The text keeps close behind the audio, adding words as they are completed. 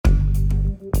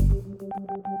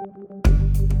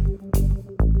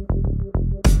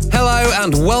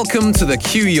and welcome to the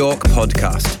Q York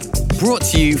podcast, brought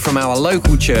to you from our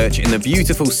local church in the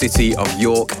beautiful city of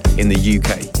York in the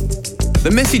UK. The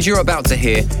message you're about to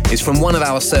hear is from one of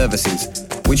our services,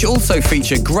 which also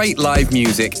feature great live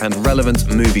music and relevant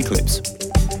movie clips.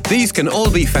 These can all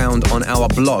be found on our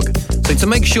blog, so to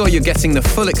make sure you're getting the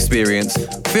full experience,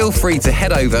 feel free to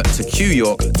head over to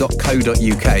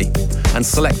qyork.co.uk and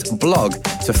select blog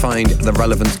to find the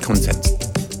relevant content.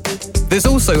 There's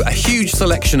also a huge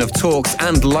selection of talks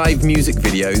and live music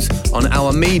videos on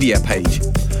our media page,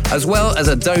 as well as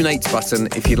a donate button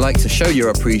if you'd like to show your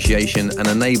appreciation and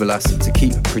enable us to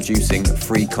keep producing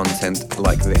free content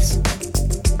like this.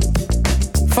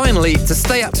 Finally, to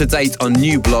stay up to date on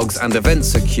new blogs and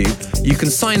events at Q, you can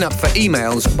sign up for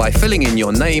emails by filling in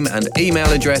your name and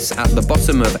email address at the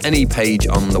bottom of any page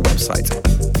on the website.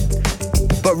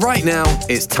 But right now,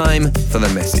 it's time for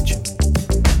the message.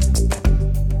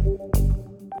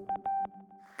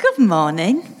 Good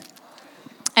morning.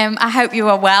 I hope you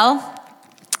are well.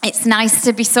 It's nice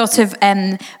to be sort of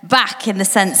back in the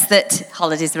sense that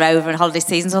holidays are over and holiday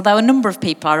seasons, although a number of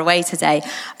people are away today.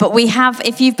 But we have,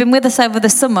 if you've been with us over the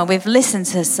summer, we've listened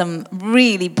to some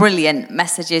really brilliant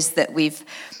messages that we've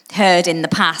heard in the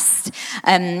past.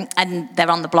 And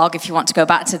they're on the blog if you want to go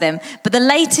back to them. But the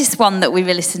latest one that we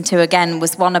listened to again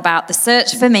was one about the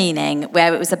search for meaning,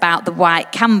 where it was about the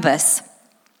white canvas.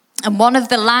 And one of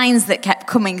the lines that kept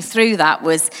coming through that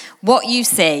was, what you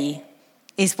see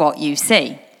is what you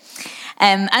see.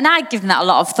 And I'd given that a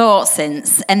lot of thought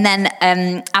since. And then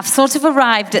I've sort of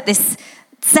arrived at this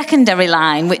secondary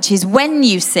line, which is when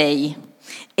you see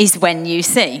is when you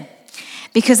see.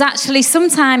 Because actually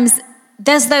sometimes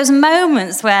there's those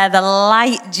moments where the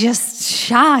light just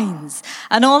shines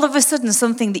and all of a sudden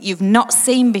something that you've not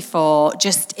seen before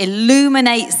just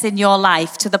illuminates in your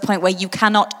life to the point where you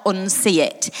cannot unsee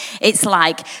it. It's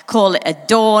like, call it a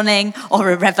dawning or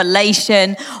a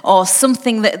revelation or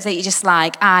something that you're just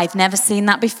like, I've never seen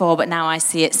that before, but now I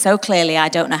see it so clearly, I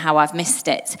don't know how I've missed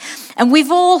it. And we've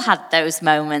all had those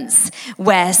moments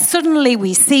where suddenly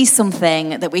we see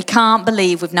something that we can't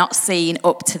believe we've not seen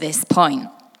up to this point.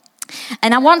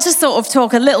 And I want to sort of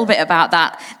talk a little bit about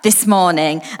that this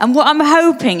morning. And what I'm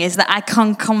hoping is that I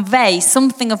can convey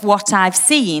something of what I've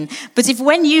seen. But if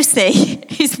when you see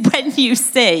is when you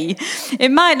see, it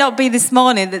might not be this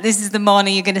morning that this is the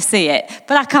morning you're going to see it.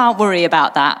 But I can't worry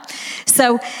about that.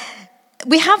 So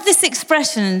we have this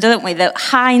expression, don't we, that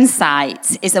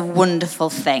hindsight is a wonderful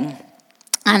thing.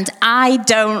 And I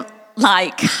don't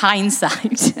like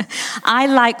hindsight. I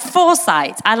like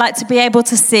foresight. I like to be able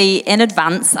to see in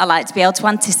advance. I like to be able to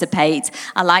anticipate.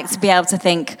 I like to be able to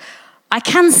think, I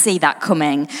can see that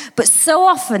coming. But so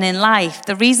often in life,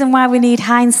 the reason why we need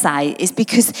hindsight is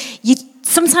because you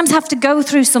sometimes have to go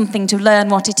through something to learn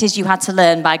what it is you had to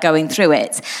learn by going through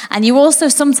it. And you also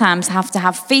sometimes have to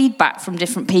have feedback from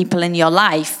different people in your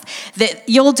life that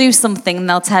you'll do something and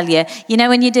they'll tell you, you know,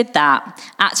 when you did that,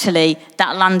 actually,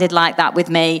 that landed like that with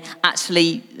me.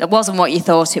 Actually, it wasn't what you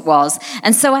thought it was.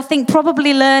 And so I think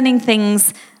probably learning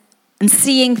things and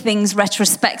seeing things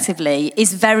retrospectively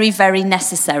is very, very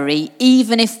necessary,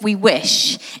 even if we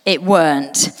wish it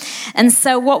weren't. And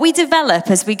so what we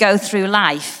develop as we go through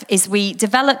life is we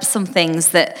develop some things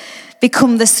that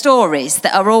become the stories,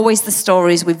 that are always the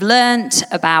stories we've learnt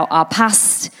about our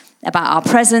past, about our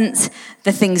present,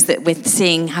 the things that we're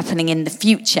seeing happening in the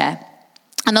future.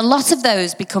 And a lot of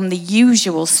those become the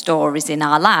usual stories in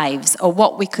our lives, or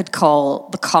what we could call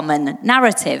the common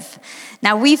narrative.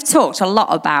 Now, we've talked a lot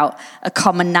about a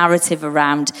common narrative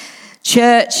around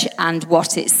church and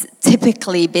what it's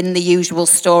typically been the usual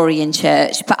story in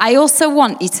church. But I also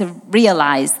want you to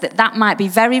realise that that might be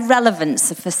very relevant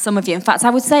for some of you. In fact,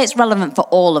 I would say it's relevant for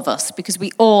all of us because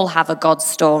we all have a God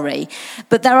story.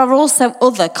 But there are also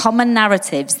other common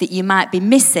narratives that you might be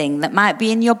missing, that might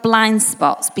be in your blind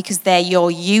spots because they're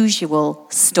your usual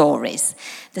stories.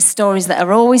 The stories that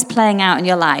are always playing out in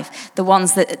your life, the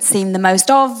ones that seem the most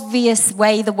obvious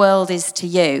way the world is to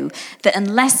you, that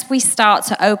unless we start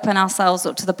to open ourselves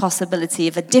up to the possibility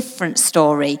of a different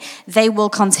story, they will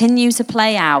continue to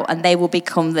play out and they will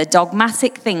become the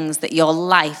dogmatic things that your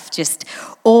life just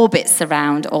orbits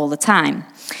around all the time.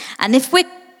 And if we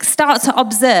start to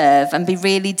observe and be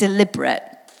really deliberate,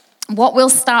 what we'll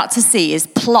start to see is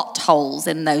plot holes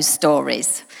in those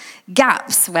stories,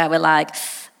 gaps where we're like,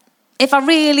 if I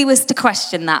really was to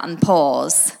question that and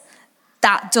pause,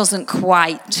 that doesn't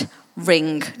quite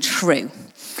ring true.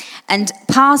 And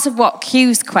part of what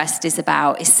Q's quest is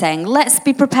about is saying, let's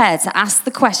be prepared to ask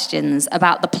the questions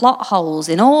about the plot holes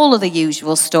in all of the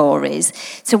usual stories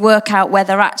to work out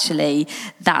whether actually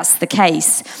that's the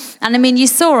case. And I mean, you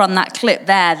saw on that clip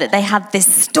there that they had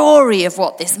this story of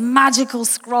what this magical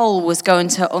scroll was going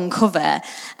to uncover.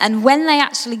 And when they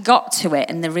actually got to it,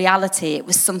 in the reality, it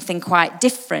was something quite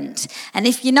different. And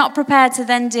if you're not prepared to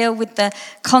then deal with the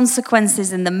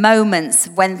consequences in the moments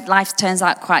when life turns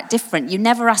out quite different, you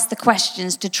never ask the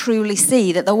questions to truly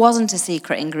see that there wasn't a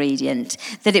secret ingredient,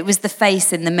 that it was the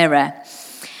face in the mirror.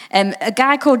 A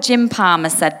guy called Jim Palmer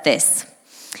said this: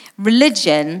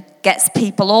 religion gets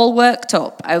people all worked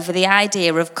up over the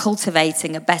idea of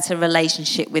cultivating a better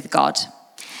relationship with God.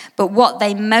 But what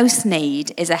they most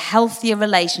need is a healthier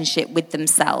relationship with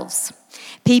themselves.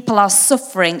 People are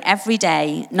suffering every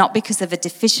day, not because of a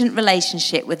deficient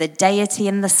relationship with a deity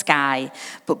in the sky,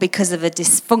 but because of a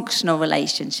dysfunctional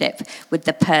relationship with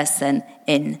the person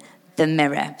in the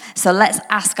mirror. So let's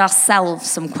ask ourselves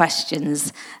some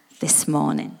questions this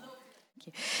morning.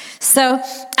 So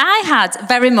I had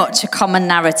very much a common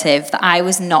narrative that I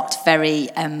was not very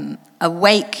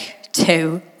awake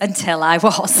to until I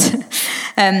was.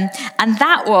 And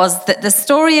that was that the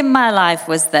story in my life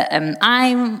was that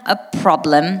I'm a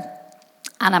problem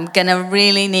and I'm going to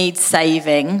really need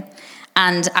saving,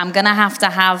 and I'm going to have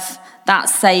that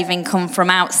saving come from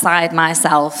outside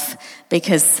myself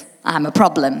because I'm a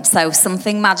problem. So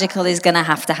something magical is going to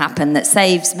have to happen that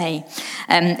saves me.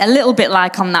 A little bit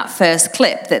like on that first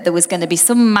clip, that there was going to be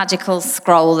some magical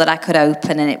scroll that I could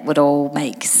open and it would all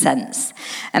make sense.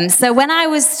 So when I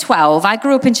was 12, I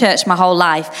grew up in church my whole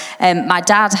life. My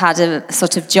dad had a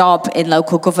sort of job in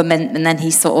local government, and then he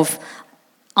sort of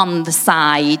on the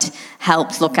side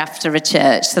helped look after a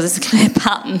church. So there's clear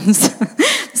patterns.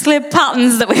 There's clear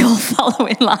patterns that we all follow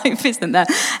in life, isn't there?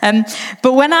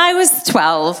 But when I was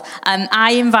 12,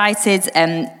 I invited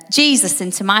Jesus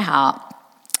into my heart,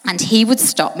 and he would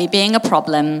stop me being a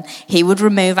problem, he would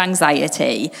remove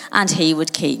anxiety, and he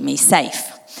would keep me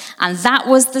safe. And that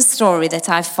was the story that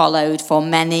I followed for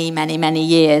many, many, many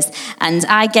years. And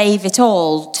I gave it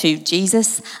all to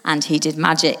Jesus, and he did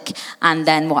magic. And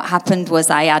then what happened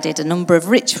was I added a number of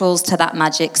rituals to that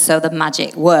magic, so the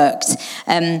magic worked.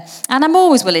 And I'm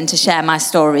always willing to share my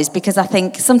stories, because I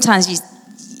think sometimes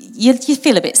you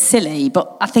feel a bit silly,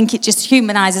 but I think it just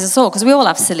humanises us all, because we all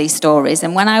have silly stories.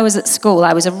 And when I was at school,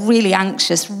 I was a really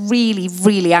anxious, really,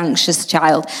 really anxious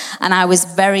child, and I was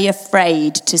very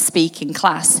afraid to speak in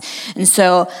class. And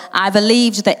so I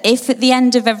believed that if at the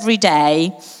end of every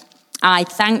day I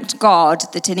thanked God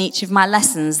that in each of my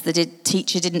lessons the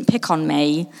teacher didn't pick on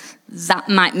me, that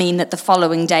might mean that the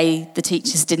following day the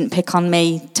teachers didn't pick on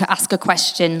me to ask a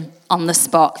question on the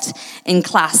spot in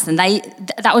class. And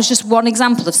that was just one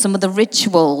example of some of the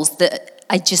rituals that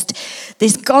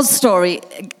this God story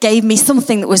gave me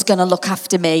something that was going to look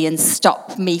after me and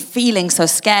stop me feeling so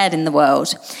scared in the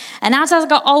world. And as I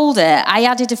got older, I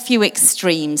added a few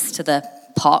extremes to the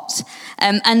pot.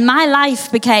 And my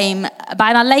life became,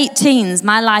 by my late teens,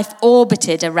 my life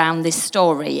orbited around this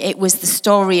story. It was the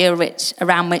story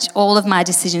around which all of my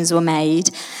decisions were made.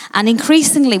 And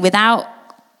increasingly, without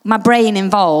my brain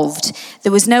involved,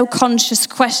 there was no conscious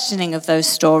questioning of those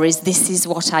stories. This is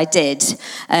what I did,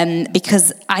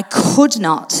 because I could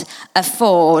not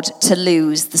afford to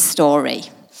lose the story.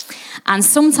 And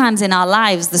sometimes in our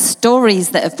lives, the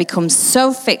stories that have become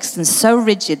so fixed and so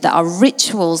rigid that are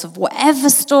rituals of whatever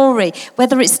story,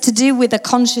 whether it's to do with a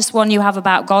conscious one you have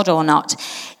about God or not,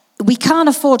 we can't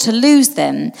afford to lose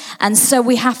them. And so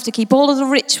we have to keep all of the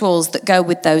rituals that go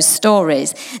with those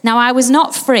stories. Now, I was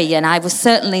not free, and I was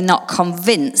certainly not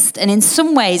convinced. And in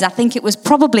some ways, I think it was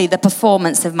probably the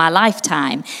performance of my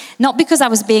lifetime. Not because I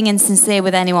was being insincere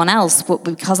with anyone else, but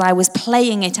because I was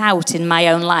playing it out in my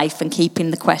own life and keeping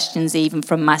the questions even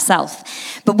from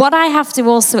myself. But what I have to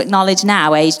also acknowledge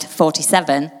now, aged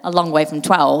 47, a long way from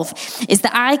 12, is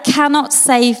that I cannot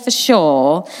say for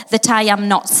sure that I am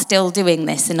not still doing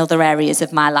this in other areas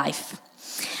of my life.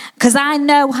 Because I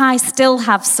know I still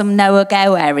have some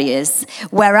no-go areas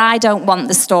where I don't want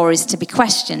the stories to be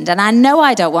questioned. And I know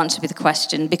I don't want to be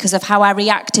questioned because of how I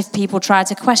react if people try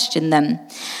to question them.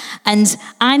 And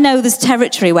I know there's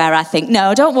territory where I think,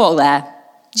 no, don't walk there.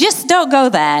 Just don't go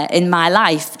there in my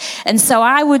life. And so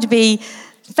I would be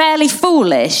fairly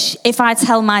foolish if I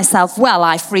tell myself, well,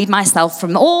 I freed myself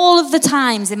from all of the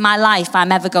times in my life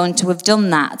I'm ever going to have done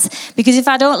that. Because if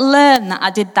I don't learn that I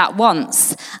did that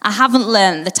once, I haven't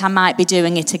learned that I might be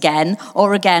doing it again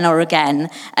or again or again.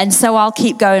 And so I'll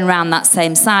keep going around that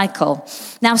same cycle.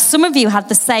 Now, some of you had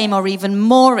the same or even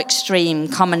more extreme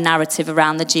common narrative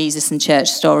around the Jesus and church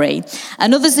story.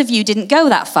 And others of you didn't go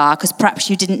that far because perhaps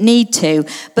you didn't need to.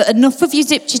 But enough of you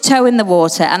dipped your toe in the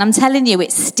water. And I'm telling you,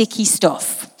 it's sticky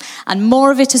stuff. And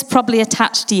more of it is probably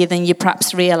attached to you than you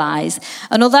perhaps realise.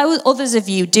 And although others of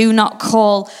you do not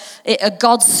call it a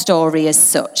God story as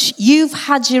such, you've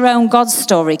had your own God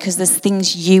story because there's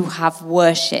things you have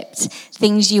worshipped,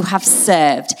 things you have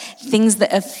served, things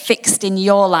that are fixed in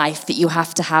your life that you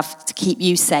have to keep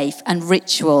you safe, and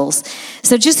rituals.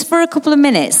 So just for a couple of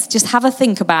minutes, just have a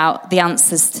think about the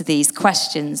answers to these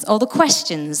questions, or the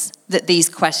questions that these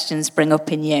questions bring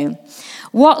up in you.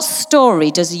 What story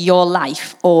does your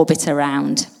life orbit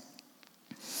around?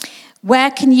 Where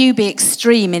can you be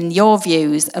extreme in your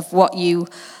views of what you...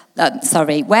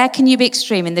 where can you be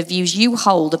extreme in the views you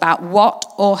hold about what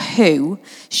or who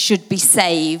should be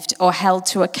saved or held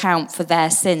to account for their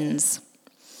sins?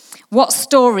 What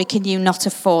story can you not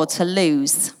afford to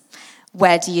lose?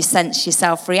 Where do you sense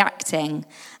yourself reacting?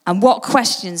 And what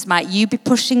questions might you be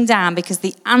pushing down because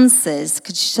the answers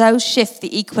could so shift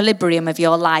the equilibrium of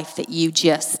your life that you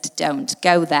just don't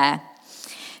go there?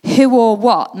 Who or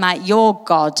what might your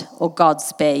God or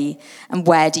gods be? And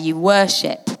where do you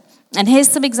worship? And here's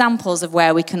some examples of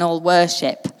where we can all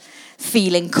worship.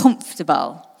 Feeling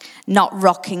comfortable, not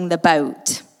rocking the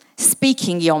boat,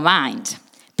 speaking your mind,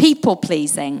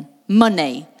 people-pleasing,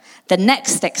 money, the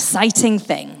next exciting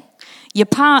thing, your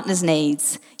partner's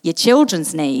needs, your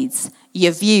children's needs,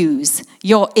 your views,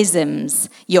 your isms,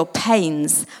 your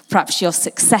pains, perhaps your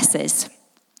successes.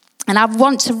 And I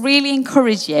want to really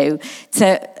encourage you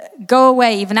to go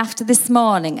away even after this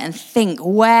morning and think,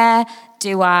 where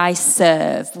do I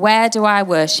serve? Where do I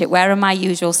worship? Where are my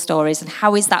usual stories? And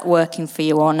how is that working for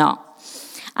you or not?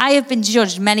 I have been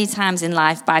judged many times in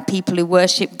life by people who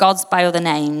worship gods by other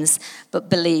names, but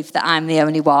believe that I'm the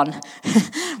only one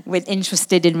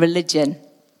interested in religion,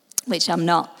 which I'm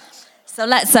not. So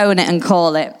let's own it and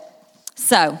call it.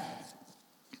 So,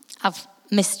 I've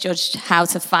misjudged how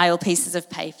to file pieces of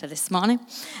paper this morning.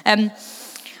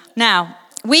 Now,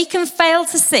 we can fail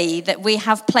to see that we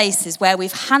have places where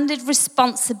we've handed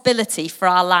responsibility for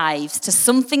our lives to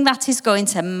something that is going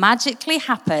to magically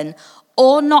happen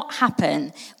or not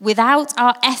happen without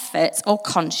our effort or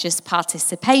conscious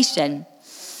participation.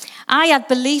 I had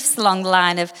beliefs along the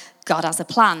line of, God has a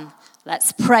plan.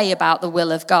 Let's pray about the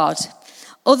will of God.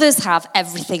 Others have,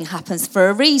 everything happens for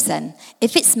a reason.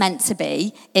 If it's meant to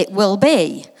be, it will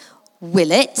be.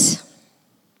 Will it?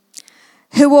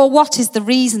 Who or what is the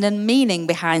reason and meaning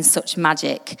behind such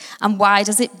magic? And why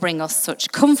does it bring us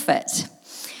such comfort?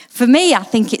 For me, I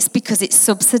think it's because it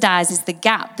subsidises the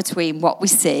gap between what we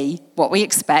see, what we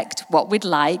expect, what we'd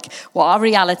like, what our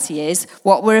reality is,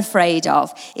 what we're afraid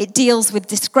of. It deals with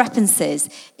discrepancies.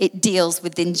 It deals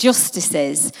with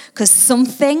injustices. Because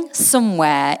something,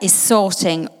 somewhere, is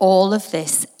sorting all of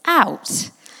this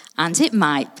out. And it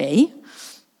might be.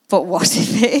 But what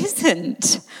if it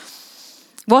isn't?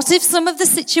 What if some of the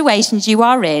situations you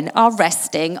are in are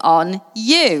resting on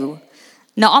you?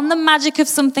 Not on the magic of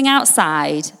something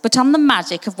outside, but on the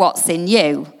magic of what's in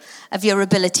you, of your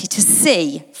ability to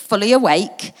see, fully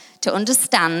awake, to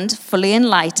understand, fully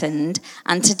enlightened,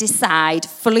 and to decide,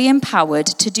 fully empowered,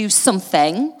 to do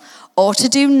something or to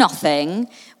do nothing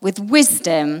with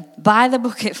wisdom by the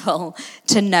bucketful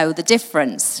to know the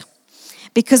difference.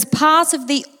 Because part of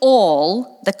the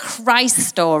all, the Christ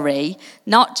story,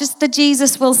 not just the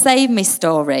Jesus will save me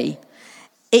story,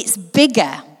 it's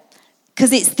bigger.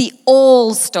 Because it's the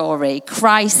all story,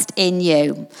 Christ in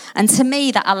you. And to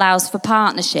me, that allows for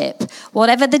partnership.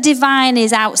 Whatever the divine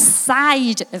is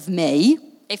outside of me,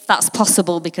 if that's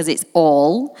possible because it's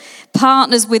all,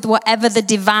 partners with whatever the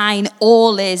divine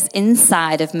all is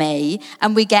inside of me,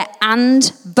 and we get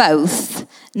and both,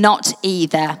 not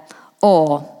either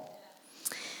or.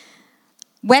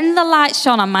 When the light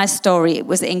shone on my story, it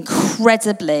was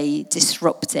incredibly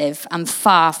disruptive and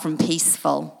far from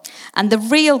peaceful. And the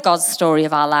real God story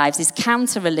of our lives is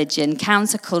counter-religion,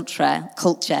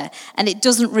 counter-culture, and it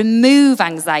doesn't remove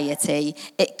anxiety,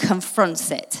 it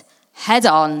confronts it head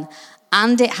on,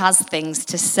 and it has things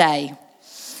to say.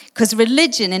 Because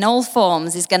religion in all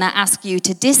forms is going to ask you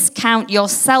to discount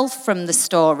yourself from the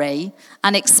story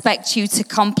and expect you to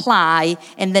comply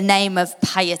in the name of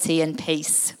piety and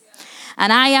peace.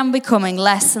 And I am becoming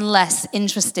less and less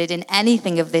interested in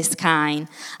anything of this kind.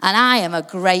 And I am a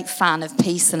great fan of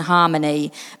peace and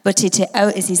harmony, but it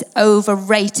is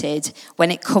overrated when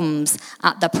it comes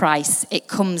at the price it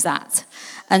comes at.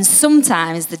 And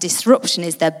sometimes the disruption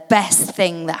is the best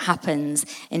thing that happens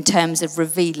in terms of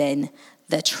revealing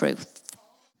the truth.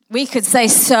 We could say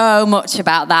so much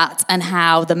about that and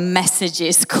how the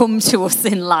messages come to us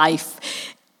in life.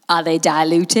 Are they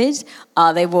diluted?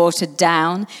 Are they watered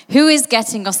down? Who is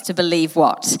getting us to believe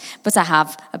what? But I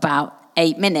have about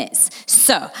 8 minutes.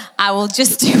 So I will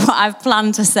just do what I've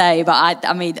planned to say. But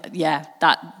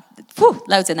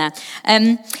loads in there.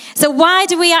 So why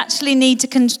do we actually need to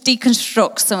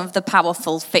deconstruct some of the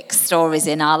powerful fixed stories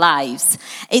in our lives?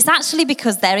 It's actually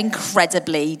because they're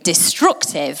incredibly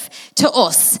destructive to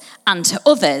us and to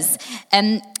others.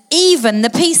 Even the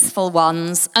peaceful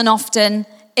ones, and often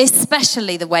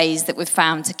especially the ways that we've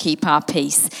found to keep our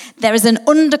peace. There is an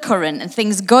undercurrent and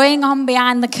things going on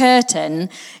behind the curtain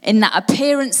in that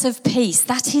appearance of peace.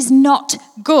 That is not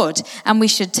good and we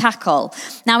should tackle.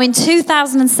 Now in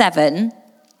 2007,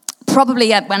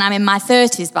 probably when I'm in my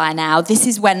 30s by now, this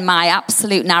is when my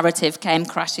absolute narrative came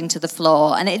crashing to the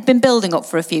floor, and it had been building up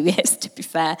for a few years, to be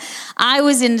fair. I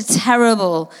was in a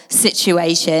terrible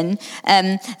situation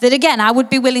that, again, I would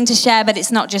be willing to share, but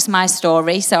it's not just my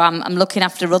story, so I'm looking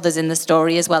after others in the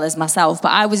story as well as myself,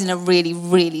 but I was in a really,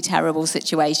 really terrible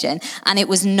situation, and it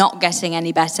was not getting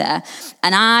any better,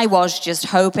 and I was just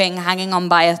hoping, hanging on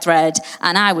by a thread,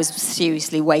 and I was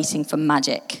seriously waiting for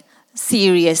magic.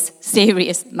 Serious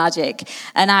magic.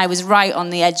 And I was right on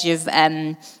the edge of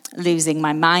losing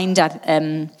my mind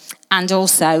and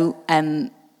also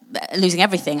losing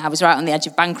everything. I was right on the edge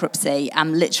of bankruptcy,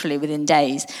 literally within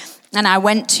days. And I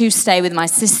went to stay with my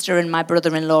sister and my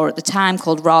brother-in-law at the time,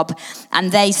 called Rob,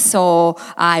 and they saw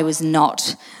I was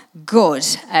not good.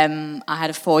 I had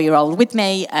a 4-year-old with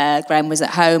me, Graham was at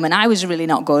home, and I was really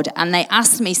not good. And they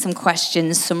asked me some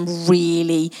questions, some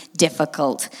really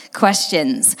difficult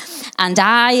questions. And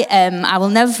I will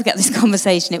never forget this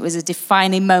conversation. It was a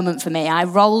defining moment for me. I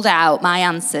rolled out my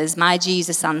answers, my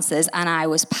Jesus answers, and I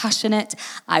was passionate,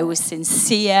 I was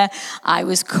sincere, I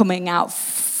was coming out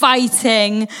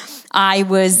fighting. I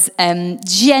was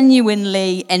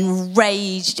genuinely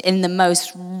enraged in the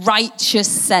most righteous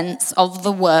sense of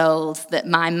the world that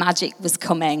my magic was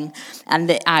coming and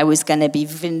that I was going to be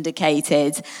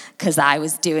vindicated because I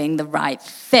was doing the right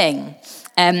thing.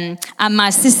 And my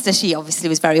sister, she obviously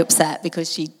was very upset because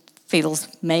she feels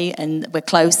me and we're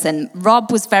close, and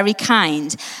Rob was very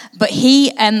kind, but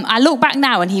I look back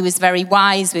now and he was very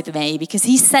wise with me because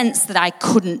he sensed that I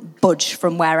couldn't budge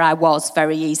from where I was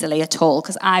very easily at all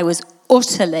because I was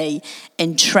utterly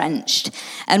entrenched.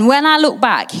 And when I look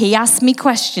back, he asked me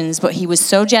questions, but he was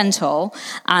so gentle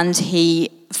and he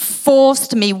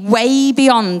forced me way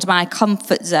beyond my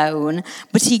comfort zone,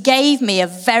 but he gave me a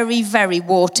very, very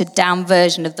watered down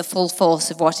version of the full force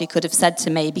of what he could have said to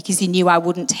me because he knew I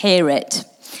wouldn't hear it.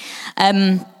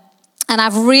 And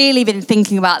I've really been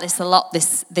thinking about this a lot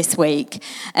this week.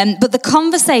 But the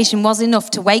conversation was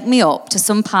enough to wake me up to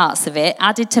some parts of it,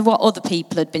 added to what other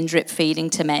people had been drip feeding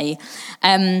to me.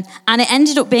 And it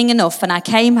ended up being enough, and I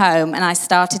came home and I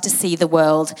started to see the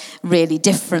world really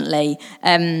differently.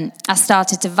 I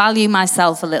started to value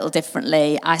myself a little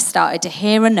differently. I started to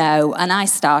hear a no, and I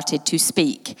started to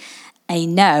speak a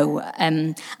no.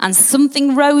 And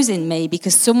something rose in me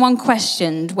because someone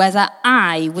questioned whether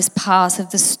I was part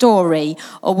of the story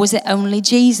or was it only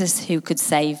Jesus who could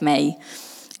save me?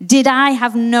 Did I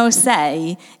have no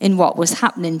say in what was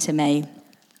happening to me?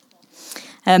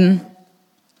 The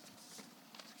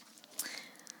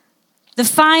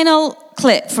final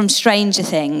clip from Stranger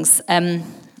Things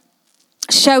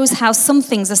shows how some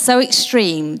things are so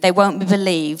extreme they won't be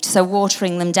believed, so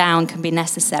watering them down can be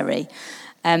necessary.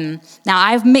 Now,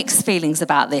 I have mixed feelings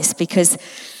about this because,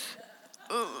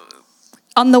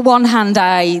 on the one hand,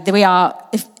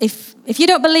 if you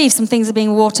don't believe some things are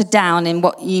being watered down in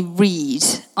what you read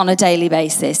on a daily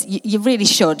basis, you really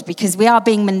should, because we are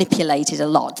being manipulated a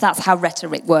lot. That's how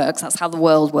rhetoric works. That's how the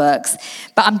world works.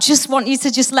 But I just want you to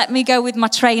just let me go with my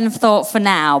train of thought for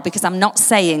now, because I'm not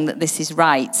saying that this is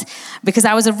right. Because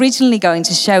I was originally going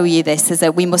to show you this as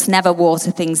a we must never water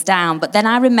things down. But then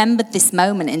I remembered this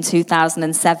moment in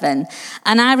 2007.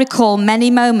 And I recall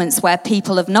many moments where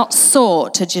people have not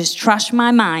sought to just trash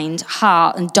my mind,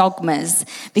 heart, and dogmas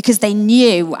because they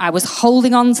knew I was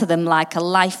holding on to them like a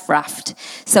life raft.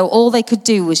 So all they could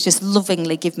do was just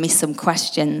lovingly give me some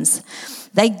questions.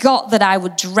 They got that I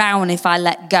would drown if I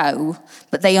let go,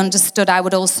 but they understood I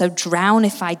would also drown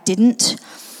if I didn't.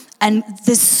 And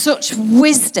there's such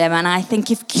wisdom, and I think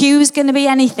if Q's going to be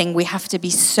anything, we have to be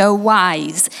so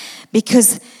wise,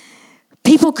 because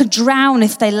people could drown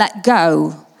if they let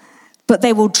go, but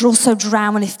they will also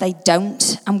drown if they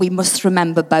don't, and we must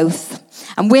remember both.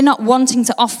 And we're not wanting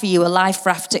to offer you a life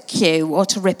raft at Q or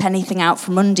to rip anything out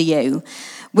from under you.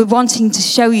 We're wanting to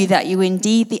show you that you're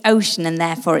indeed the ocean, and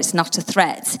therefore it's not a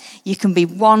threat. You can be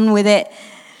one with it,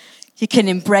 you can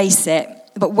embrace it.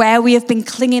 But where we have been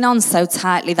clinging on so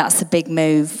tightly, that's a big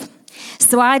move.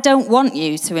 So I don't want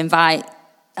to invite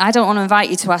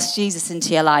you to ask Jesus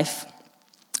into your life.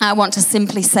 I want to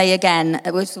simply say again,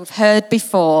 as we've heard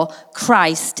before,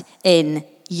 Christ in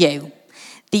you.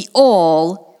 The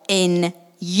all in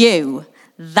you.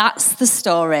 That's the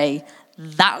story.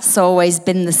 That's always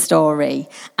been the story.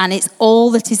 And it's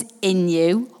all that is in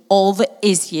you, all that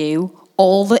is you,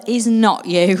 all that is not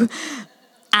you,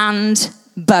 and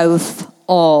both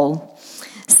all.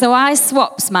 So I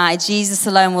swapped my Jesus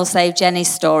alone will save Jenny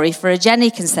story for a Jenny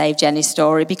can save Jenny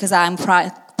story, because I'm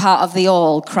part of the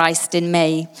all, Christ in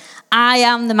me. I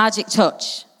am the magic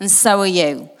touch, and so are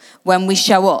you. When we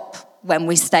show up, when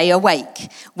we stay awake,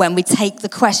 when we take the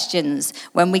questions,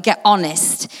 when we get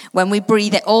honest, when we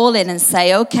breathe it all in and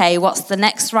say, okay, what's the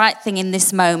next right thing in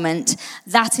this moment?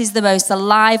 That is the most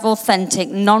alive, authentic,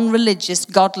 non-religious,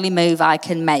 godly move I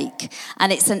can make.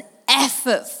 And it's an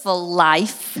effortful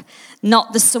life,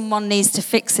 not the someone needs to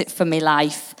fix it for me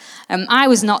life. I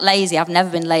was not lazy. I've never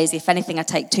been lazy. If anything, I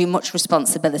take too much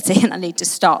responsibility and I need to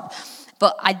stop.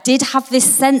 But I did have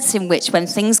this sense in which when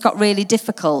things got really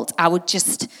difficult, I would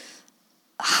just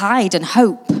hide and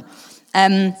hope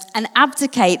and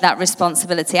abdicate that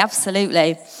responsibility,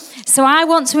 absolutely. So I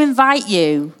want to invite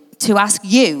you to ask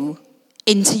you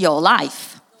into your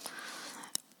life.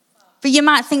 But you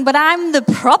might think, but I'm the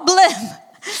problem.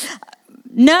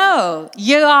 No,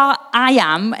 I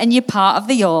am, and you're part of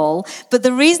the all. But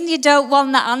the reason you don't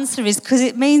want that answer is because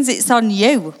it means it's on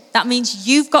you. That means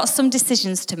you've got some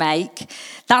decisions to make.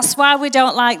 That's why we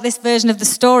don't like this version of the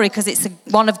story, because it's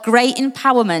one of great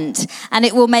empowerment, and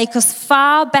it will make us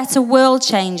far better world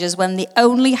changers when the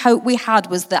only hope we had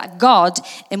was that God,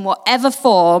 in whatever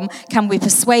form, can be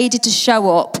persuaded to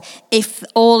show up if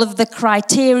all of the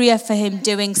criteria for him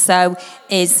doing so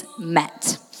is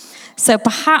met. So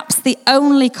perhaps the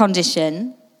only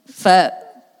condition for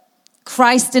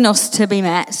Christ in us to be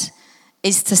met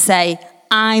is to say,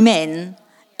 I'm in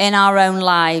our own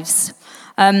lives.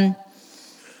 And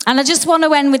I just want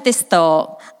to end with this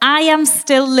thought. I am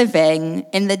still living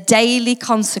in the daily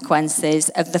consequences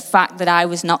of the fact that I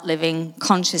was not living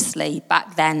consciously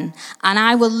back then. And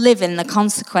I will live in the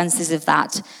consequences of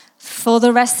that for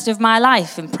the rest of my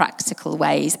life in practical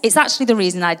ways. It's actually the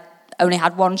reason I only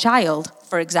had one child,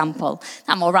 for example.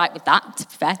 I'm all right with that, to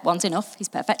be fair. One's enough, he's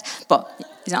perfect. But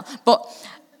he's not. But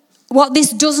what this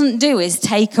doesn't do is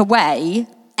take away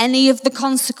any of the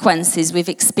consequences we've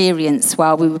experienced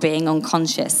while we were being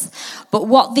unconscious. But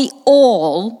what the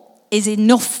all is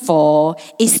enough for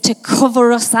is to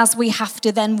cover us as we have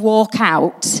to then walk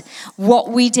out what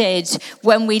we did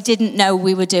when we didn't know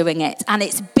we were doing it. And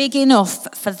it's big enough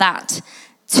for that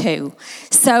too.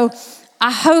 So I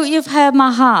hope you've heard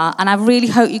my heart, and I really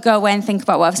hope you go away and think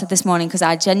about what I've said this morning, because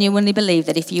I genuinely believe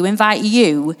that if you invite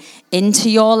you into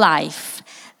your life,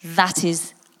 that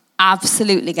is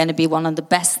absolutely going to be one of the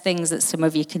best things that some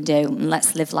of you can do. And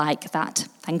let's live like that.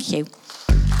 Thank you.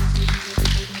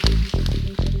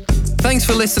 Thanks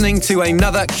for listening to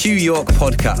another Q York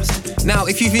podcast. Now,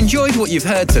 if you've enjoyed what you've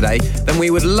heard today, then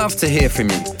we would love to hear from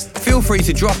you. Feel free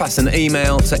to drop us an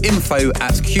email to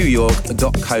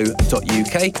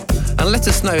info@qyork.co.uk and let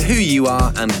us know who you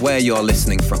are and where you're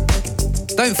listening from.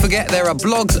 Don't forget, there are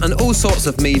blogs and all sorts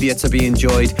of media to be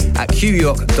enjoyed at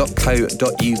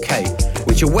qyork.co.uk,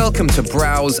 which you're welcome to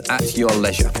browse at your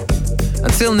leisure.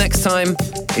 Until next time,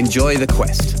 enjoy the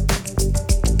quest.